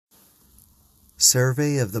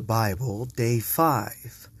Survey of the Bible, Day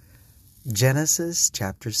 5, Genesis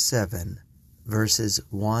chapter 7, verses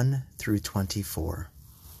 1 through 24.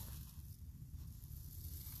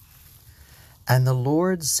 And the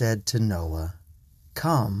Lord said to Noah,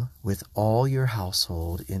 Come with all your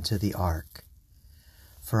household into the ark,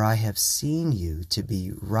 for I have seen you to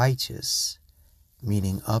be righteous,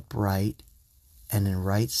 meaning upright and in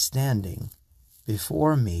right standing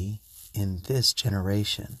before me in this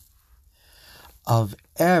generation. Of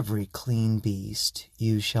every clean beast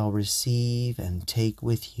you shall receive and take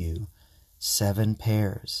with you 7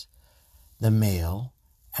 pairs, the male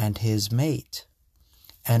and his mate,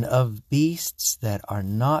 and of beasts that are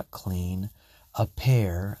not clean, a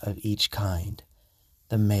pair of each kind,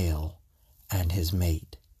 the male and his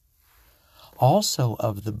mate. Also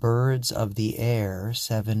of the birds of the air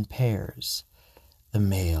 7 pairs, the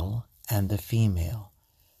male and the female,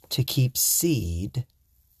 to keep seed,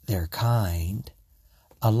 their kind,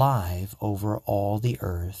 alive over all the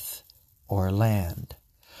earth or land.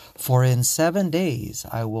 For in 7 days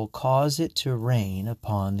I will cause it to rain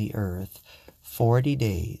upon the earth 40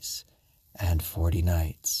 days and 40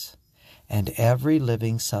 nights. And every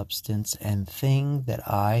living substance and thing that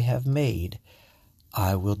I have made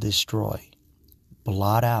I will destroy,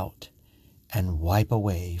 blot out, and wipe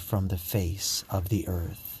away from the face of the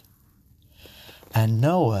earth. And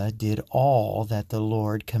Noah did all that the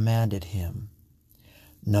Lord commanded him.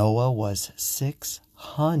 Noah was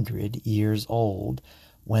 600 years old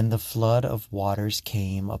when the flood of waters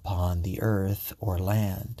came upon the earth or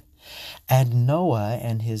land. And Noah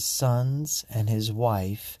and his sons and his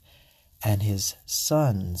wife and his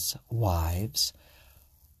sons' wives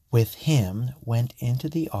with him went into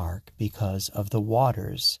the ark because of the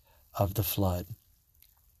waters of the flood,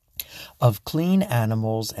 of clean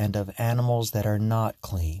animals and of animals that are not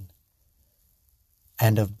clean,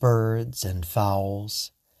 and of birds and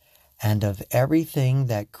fowls, and of everything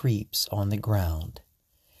that creeps on the ground.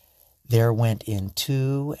 There went in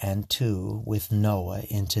 2 and 2 with Noah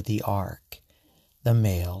into the ark, the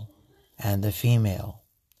male and the female,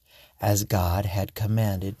 as God had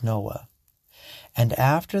commanded Noah. And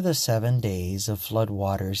after the 7 days of flood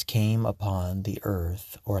waters came upon the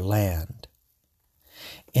earth or land.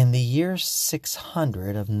 In the year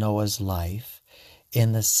 600 of Noah's life,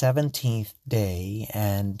 in the 17th day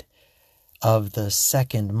and of the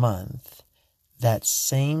 2nd month, that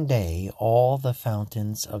same day all the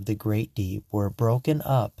fountains of the great deep were broken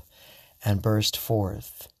up and burst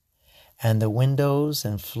forth, and the windows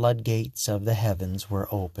and floodgates of the heavens were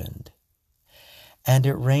opened. And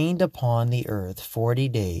it rained upon the earth 40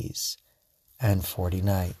 days and 40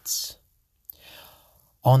 nights.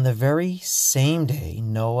 On the very same day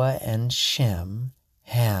Noah and Shem,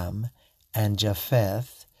 Ham, and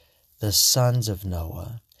Japheth, the sons of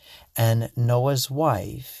Noah, and Noah's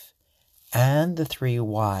wife, and the 3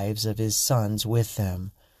 wives of his sons with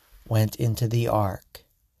them, went into the ark.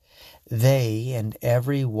 They and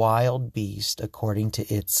every wild beast according to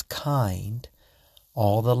its kind,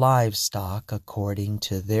 all the livestock according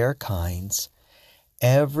to their kinds,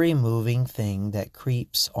 every moving thing that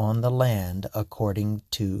creeps on the land according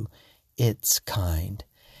to its kind,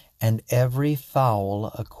 and every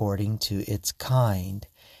fowl according to its kind,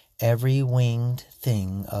 every winged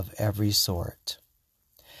thing of every sort.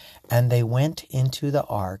 And they went into the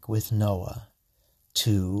ark with Noah,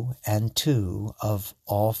 2 and 2 of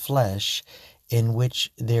all flesh, in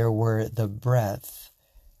which there were the breath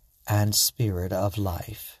and spirit of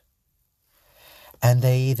life. And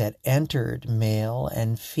they that entered, male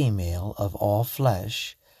and female of all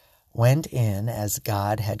flesh, went in as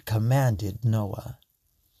God had commanded Noah.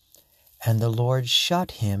 And the Lord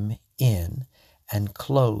shut him in and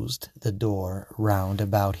closed the door round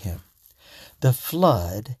about him. The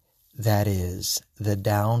flood, that is, the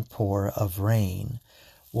downpour of rain,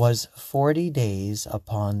 was 40 days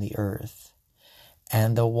upon the earth.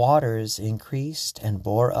 And the waters increased and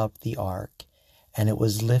bore up the ark, and it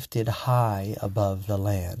was lifted high above the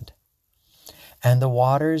land. And the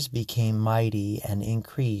waters became mighty and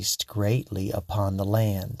increased greatly upon the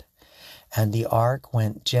land, and the ark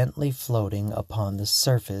went gently floating upon the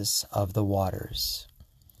surface of the waters.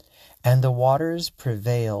 And the waters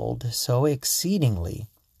prevailed so exceedingly,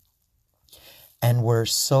 and were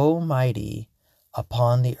so mighty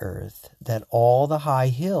upon the earth, that all the high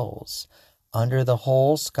hills under the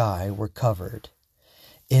whole sky were covered.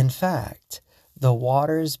 In fact, the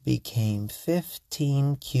waters became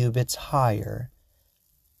 15 cubits higher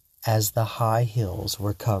as the high hills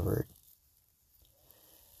were covered.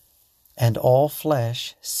 And all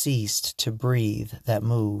flesh ceased to breathe that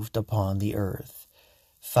moved upon the earth,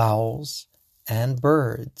 fowls and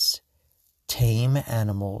birds, tame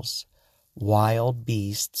animals, wild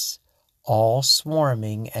beasts, all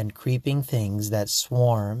swarming and creeping things that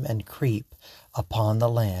swarm and creep upon the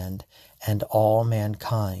land, and all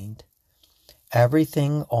mankind.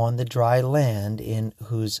 Everything on the dry land in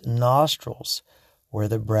whose nostrils were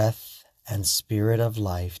the breath and spirit of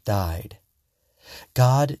life died.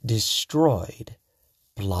 God destroyed,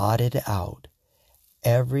 blotted out,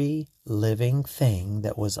 every living thing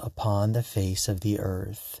that was upon the face of the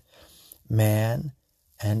earth, man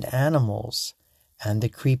and animals, and the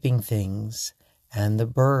creeping things, and the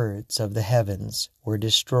birds of the heavens were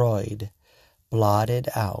destroyed, blotted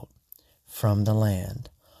out from the land.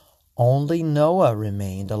 Only Noah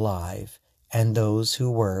remained alive, and those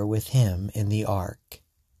who were with him in the ark.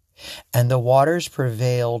 And the waters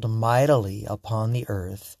prevailed mightily upon the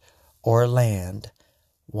earth, or land,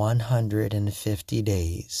 150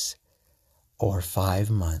 days, or 5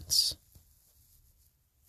 months.